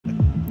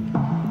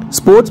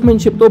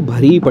Sportsmanship तो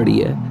भरी पड़ी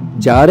है।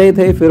 जा रहे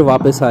थे फिर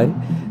वापस आए,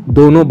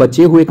 दोनों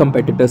बचे हुए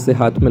कंपेटिटर्स से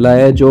हाथ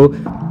मिलाया। जो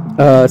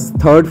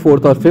थर्ड,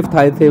 फोर्थ और फिफ्थ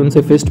आए थे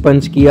उनसे फिस्ट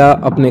पंच किया।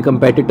 अपने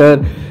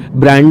कंपेटिटर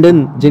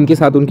ब्रैंडन जिनके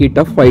साथ उनकी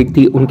टफ फाइट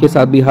थी उनके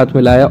साथ भी हाथ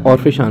मिलाया और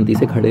फिर शांति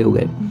से खड़े हो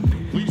गए।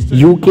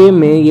 यूके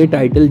में ये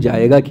टाइटल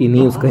जाएगा कि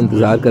नहीं उसका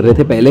इंतजार कर रहे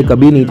थे, पहले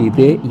कभी नहीं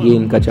जीते, ये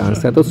इनका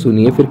चांस था। तो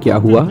सुनिए फिर क्या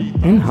हुआ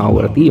and how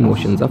are the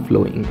emotions are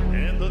flowing.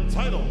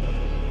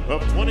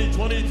 Of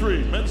 2023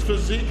 Men's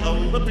Physique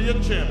Olympia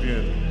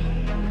Champion,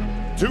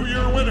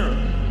 two-year winner,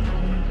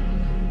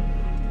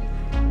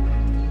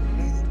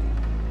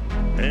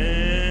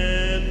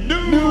 and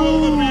new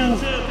Olympia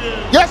Champion.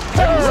 Yes,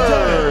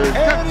 sir!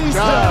 Good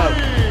job.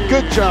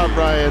 Good job,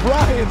 Ryan.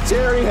 Ryan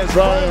Terry has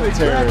finally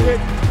cracked it.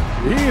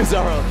 He is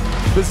our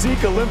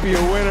Physique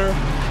Olympia winner.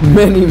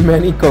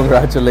 Many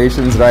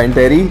congratulations Ryan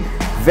Terry,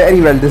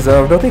 very well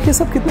deserved। और देखिए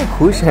सब कितने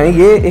खुश हैं।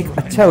 ये एक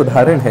अच्छा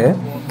उदाहरण है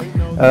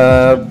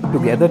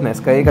टुगेदरनेस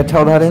का, एक अच्छा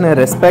उदाहरण है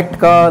रिस्पेक्ट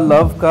का,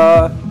 लव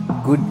का,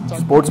 गुड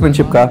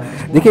स्पोर्ट्समैनशिप का।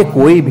 देखिए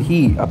कोई भी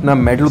अपना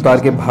मेडल उतार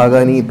के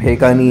भागा नहीं,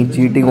 फेंका नहीं,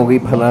 चीटिंग हो गई,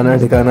 फलाना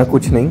ठिकाना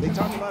कुछ नहीं।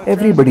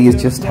 Everybody is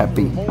just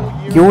happy.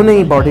 क्यों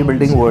नहीं बॉडी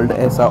बिल्डिंग वर्ल्ड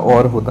ऐसा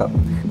और होता।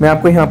 मैं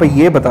आपको यहाँ पे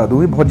ये बता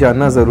दूँ, बहुत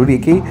जानना ज़रूरी है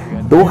कि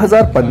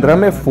 2015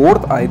 में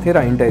फोर्थ आए थे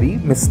रायन टेरी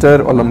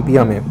मिस्टर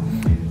ओलंपिया में,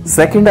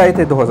 सेकंड आए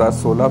थे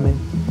 2016 में,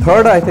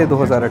 थर्ड आए थे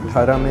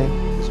 2018 में,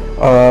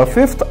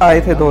 फिफ्थ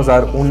आए थे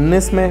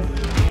 2019 में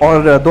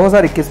और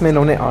 2021 में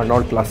इन्होंने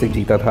आर्नोल्ड क्लासिक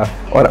जीता था।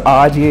 और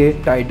आज ये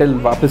टाइटल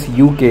वापस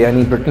यूके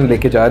यानी ब्रिटेन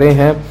लेके जा रहे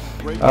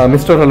हैं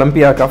मिस्टर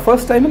ओलंपिया का,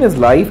 first time in his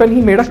life and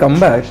he made a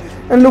comeback.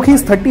 And look, he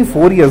is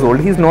 34 years old,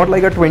 he is not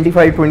like a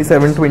 25,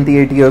 27,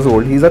 28 years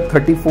old, he is a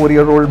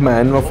 34-year-old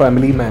man, a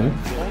family man.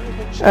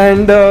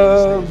 And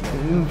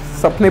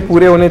सपने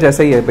पूरे होने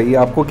जैसे ही है भाई।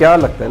 आपको क्या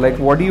लगता है, like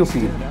what do you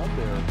feel?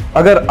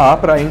 अगर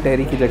आप रायन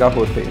टेरी की जगह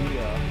होते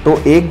तो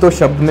एक दो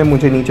शब्द में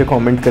मुझे नीचे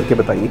कमेंट करके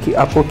बताइए कि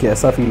आपको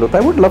कैसा फील होता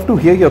है। Would love to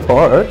here your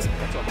thoughts.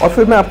 और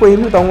फिर मैं आपको ये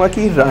भी बताऊंगा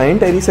कि रायन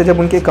टेरी से जब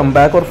उनके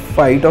कमबैक और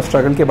फाइट और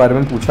स्ट्रगल के बारे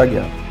में पूछा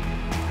गया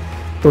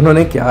तो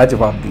उन्होंने क्या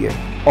जवाब दिए।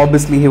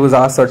 Obviously he was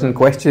asked certain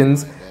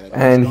questions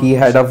and he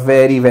had a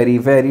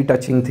very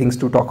touching things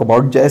to talk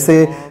about. जैसे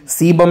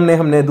सीबम ने,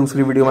 हमने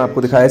दूसरी वीडियो में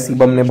आपको दिखाया,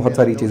 सीबम ने बहुत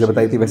सारी चीज़ें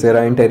बताई थी, वैसे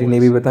रायन टेरी ने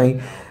भी बताई।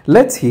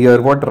 Let's hear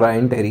what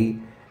Ryan Terry,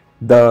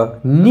 the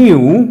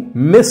new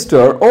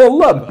Mr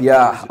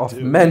Olympia of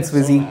Men's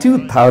Physique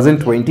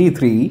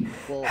 2023,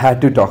 had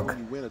to talk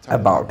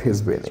about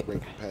his winning.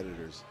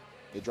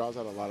 It draws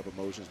out a lot of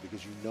emotions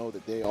because you know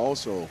that they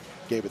also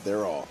gave it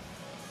their all.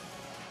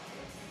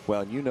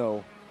 Well, you know,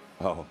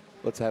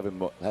 let's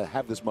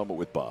have this moment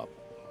with Bob.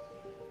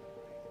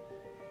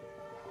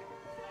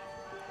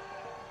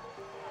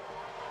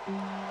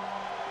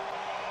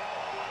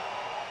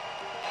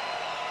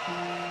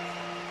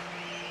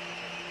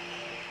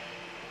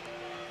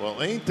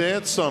 Well, ain't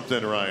that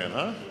something, Ryan,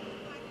 huh?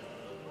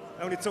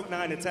 Only took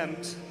 9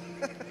 attempts.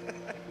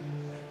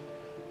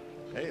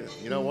 Hey,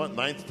 you know what?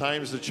 9th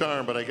time's the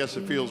charm, but I guess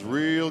it feels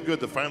real good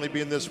to finally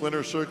be in this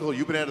winner's circle.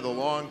 You've been at it a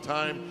long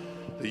time.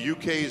 The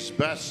UK's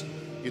best.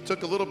 You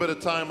took a little bit of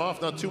time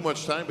off, not too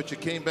much time, but you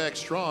came back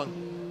strong,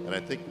 and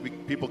I think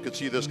people could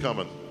see this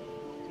coming.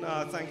 No,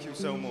 thank you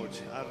so much.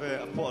 I've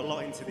put a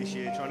lot into this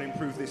year, trying to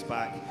improve this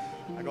back.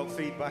 I got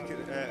feedback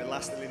at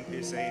last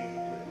Olympia saying,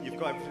 you've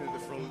got everything at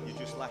the front,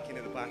 you're just lacking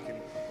at the back, and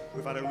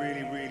we've had a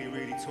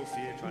really tough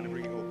year trying to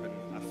bring it up,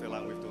 and I feel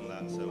like we've done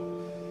that, so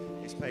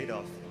it's paid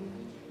off.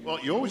 Well,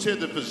 you always had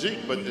the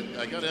physique, but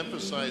I got to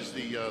emphasize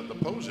the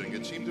posing.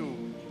 It seemed to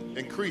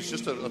increase,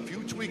 just a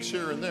few tweaks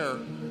here and there,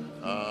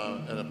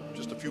 and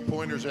just a few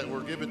pointers that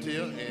were given to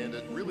you,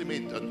 and it really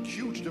made a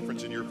huge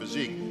difference in your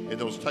physique in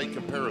those tight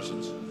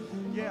comparisons.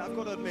 Yeah, I've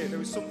got to admit, there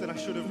was something I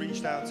should have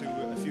reached out to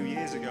a few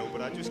years ago,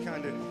 but I just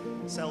kind of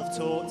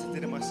self-taught,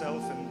 did it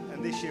myself, and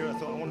this year I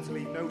thought I wanted to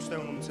leave no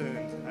stone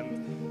unturned, and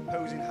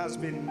posing has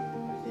been,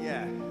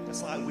 a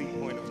slight weak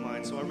point of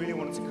mine, so I really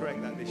wanted to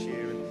correct that this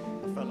year, and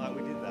I felt like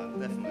we did that,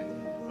 definitely.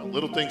 Well,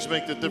 little things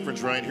make the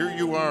difference, Ryan. Here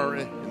you are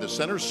in the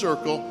center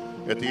circle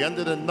at the end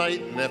of the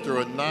night, and after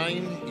a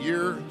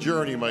 9-year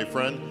journey, my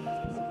friend.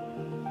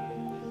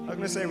 I'm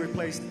going to say we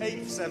placed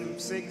 8th, 7th,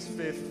 6th,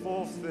 5th,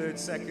 4th,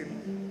 3rd, 2nd,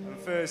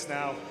 first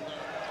now.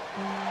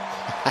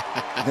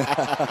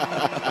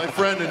 My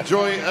friend,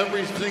 enjoy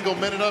every single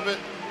minute of it.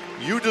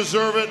 You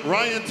deserve it.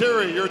 Ryan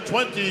Terry, your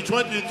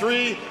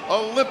 2023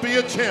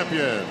 Olympia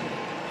champion.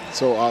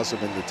 So awesome,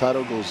 and the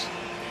title goes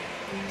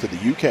to the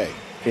UK.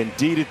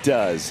 Indeed it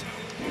does.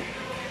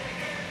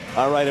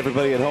 All right,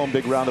 everybody at home,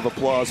 big round of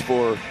applause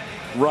for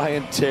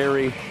Ryan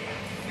Terry.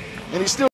 And he's still